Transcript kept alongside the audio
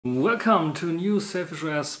Welcome to a new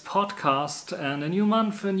SailfishOS podcast and a new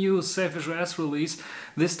month, a new SailfishOS release.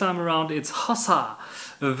 This time around it's HOSA,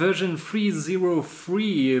 version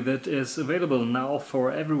 3.0.3 that is available now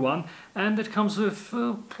for everyone, and it comes with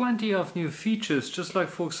plenty of new features, just like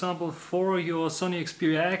for example for your Sony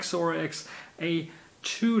Xperia X or XA2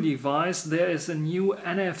 device. There is a new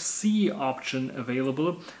NFC option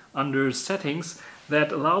available under settings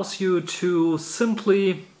that allows you to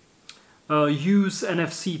simply use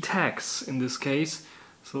NFC tags in this case.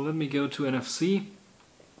 So let me go to NFC.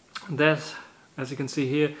 That, as you can see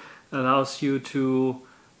here, allows you to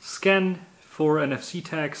scan for NFC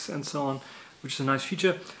tags and so on, which is a nice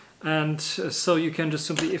feature. And so you can just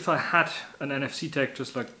simply, if I had an NFC tag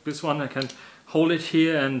just like this one, I can hold it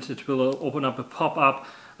here and it will open up a pop-up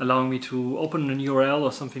allowing me to open an URL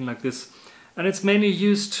or something like this. And it's mainly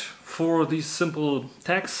used for these simple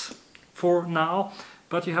tags for now.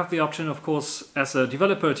 But you have the option, of course, as a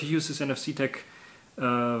developer to use this NFC tag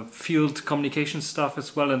field communication stuff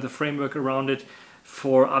as well and the framework around it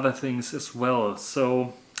for other things as well.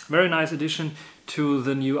 So very nice addition to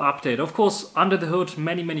the new update. Of course, under the hood,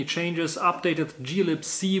 many changes. Updated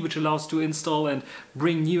glibc, which allows to install and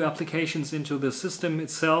bring new applications into the system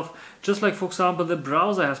itself. Just like, for example, the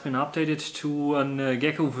browser has been updated to an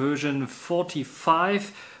Gecko version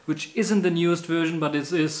 45. Which isn't the newest version, but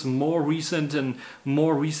it is more recent and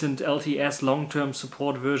more recent LTS long-term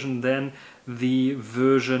support version than the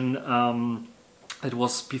version it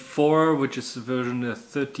was before, which is version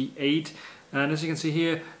 38. And as you can see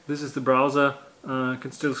here, this is the browser.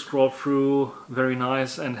 Can still scroll through, very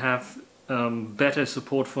nice, and have better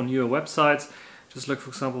support for newer websites. Just like, for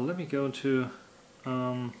example, let me go to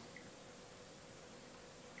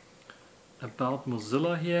About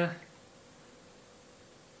Mozilla here.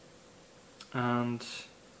 And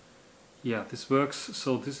yeah, this works.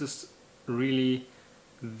 So this is really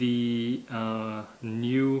the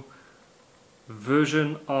new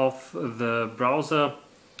version of the browser,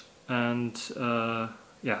 and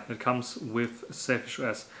yeah, it comes with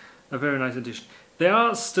SailfishOS. A very nice addition. There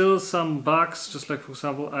are still some bugs, just like, for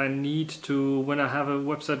example, I need to, when I have a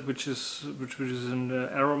website which is an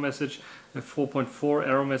error message, a 4.4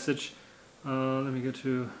 error message. Let me go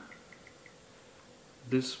to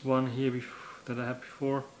this one here that I had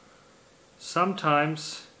before.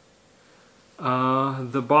 Sometimes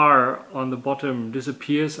the bar on the bottom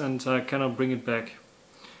disappears and I cannot bring it back,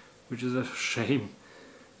 which is a shame.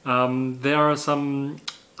 There are some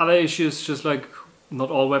other issues, just like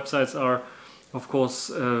not all websites are, of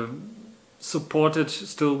course, supported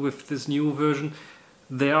still with this new version.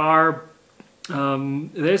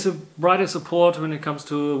 There's a brighter support when it comes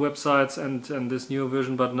to websites and this new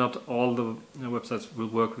version, but not all the websites will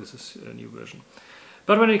work with this new version.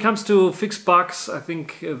 But when it comes to fixed bugs, I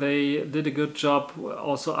think they did a good job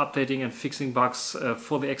also updating and fixing bugs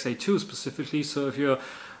for the XA2 specifically. So if you're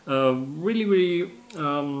really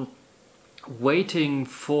waiting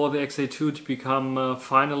for the XA2 to become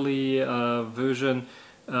finally a version,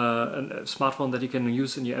 a smartphone that you can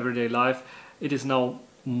use in your everyday life, it is now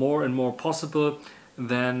more and more possible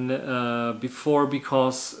than before,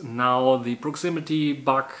 because now the proximity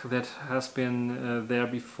bug that has been there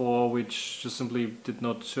before, which just simply did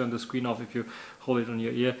not turn the screen off if you hold it on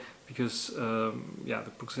your ear, because yeah,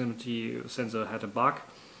 the proximity sensor had a bug,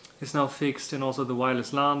 is now fixed. And also the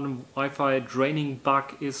wireless LAN Wi-Fi draining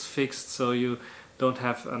bug is fixed, so you don't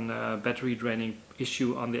have a battery draining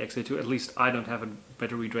issue on the XA2. At least I don't have a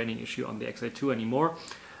battery draining issue on the XA2 anymore.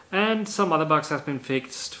 And some other bugs have been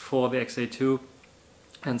fixed for the XA2,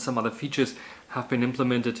 and some other features have been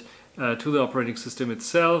implemented to the operating system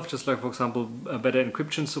itself, just like, for example, better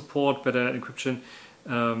encryption support, better encryption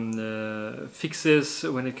fixes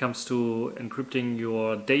when it comes to encrypting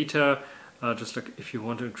your data, just like if you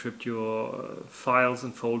want to encrypt your files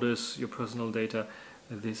and folders, your personal data,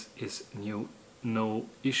 this is no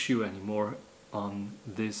issue anymore on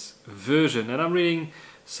this version. And I'm reading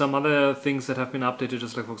some other things that have been updated,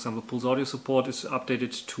 just like, for example, Pulse Audio support is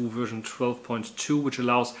updated to version 12.2, which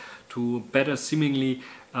allows to better seemingly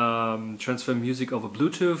transfer music over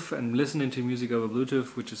Bluetooth and listen into music over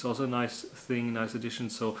Bluetooth, which is also a nice thing, nice addition.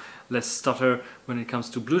 So less stutter when it comes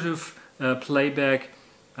to Bluetooth playback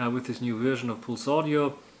with this new version of Pulse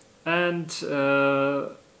Audio. And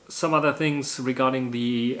some other things regarding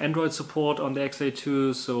the Android support on the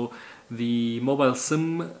XA2. So the mobile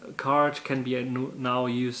SIM card can be now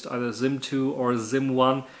used either SIM2 or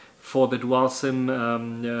SIM1 for the dual SIM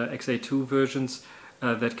XA2 versions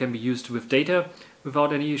that can be used with data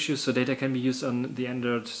without any issues. So data can be used on the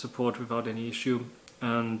Android support without any issue.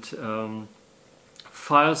 And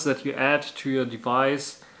files that you add to your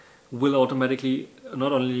device will automatically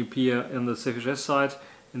not only appear in the SailfishOS side,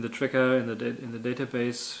 in the tracker, in the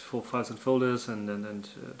database for files and folders and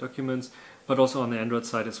documents, but also on the Android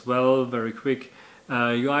side as well, very quick.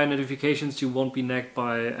 UI notifications, you won't be nagged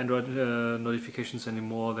by Android notifications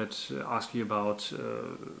anymore that ask you about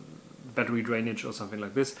battery drainage or something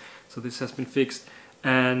like this. So this has been fixed,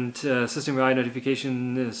 and system UI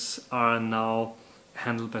notifications are now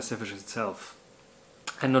handled by SailfishOS itself.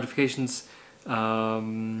 And notifications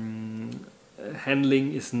handling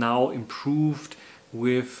is now improved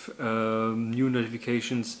with new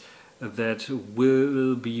notifications that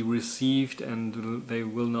will be received, and they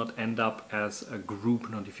will not end up as a group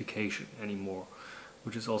notification anymore,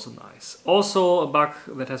 which is also nice. Also a bug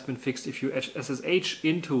that has been fixed: if you SSH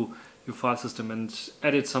into your file system and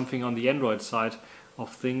edit something on the Android side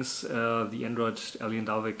of things, the Android Alien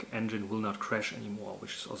Dalvik engine will not crash anymore,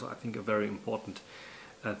 which is also, I think, a very important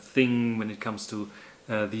thing when it comes to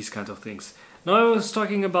these kinds of things. Now, I was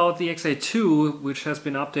talking about the XA2, which has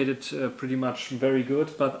been updated pretty much very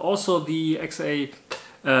good, but also the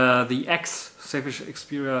the X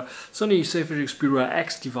Sony Sailfish Xperia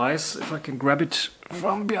X device, if I can grab it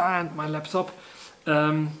from behind my laptop,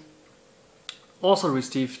 also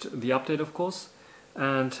received the update, of course,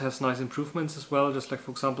 and has nice improvements as well. Just like,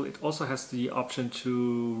 for example, it also has the option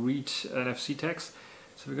to read NFC tags.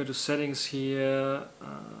 So we go to settings here.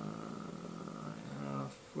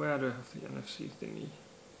 Where do I have the NFC thingy?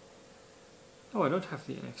 Oh, I don't have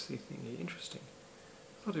the NFC thingy. Interesting. I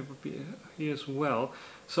thought it would be here as well.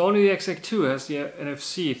 So only the XA2 has the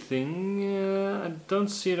NFC thing. I don't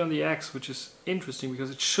see it on the X, which is interesting because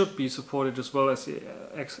it should be supported as well, as the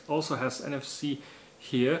X also has NFC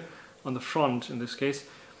here on the front in this case.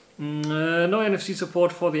 No NFC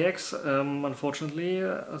support for the X, unfortunately,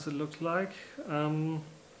 as it looks like.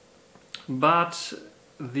 But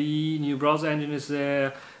the new browser engine is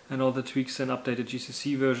there, and all the tweaks and updated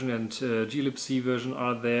GCC version and glibc version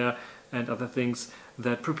are there, and other things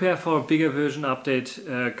that prepare for a bigger version update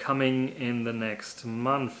coming in the next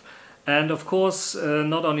month. And of course,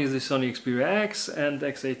 not only the Sony Xperia X and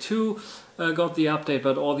XA2 got the update,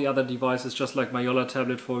 but all the other devices, just like my Yola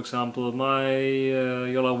tablet, for example, my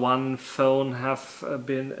Yola One phone has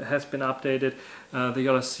been updated, the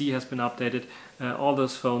Yola C has been updated. All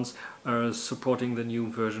those phones are supporting the new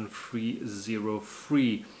version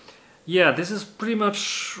 3.0.3. Yeah, this is pretty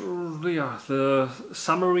much the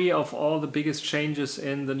summary of all the biggest changes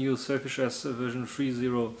in the new SailfishOS version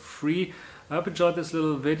 3.0.3. I hope you enjoyed this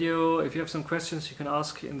little video. If you have some questions, you can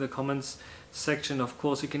ask in the comments section. Of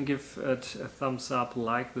course, you can give it a thumbs up,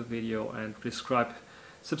 like the video, and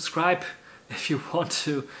subscribe if you want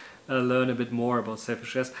to learn a bit more about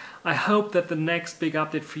SailfishOS. I hope that the next big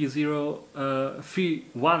update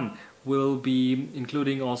 3.1 will be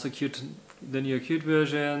including also the new Qt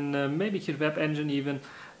version, maybe Qt Web Engine even,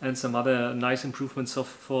 and some other nice improvements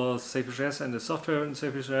for SailfishOS and the software in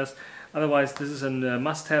SailfishOS. Otherwise, this is a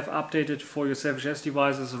must-have updated for your SailfishOS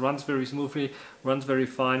devices. It runs very smoothly, runs very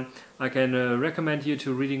fine. I can recommend you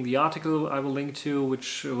to reading the article I will link to,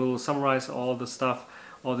 which will summarize all the stuff,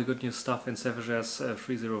 all the good new stuff in SailfishOS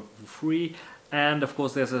 3.0.3. And of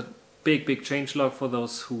course, there's a big changelog for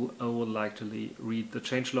those who would like to read the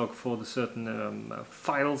changelog for the certain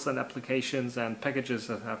files and applications and packages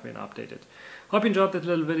that have been updated. Hope you enjoyed that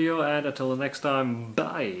little video, and until the next time,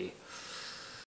 bye!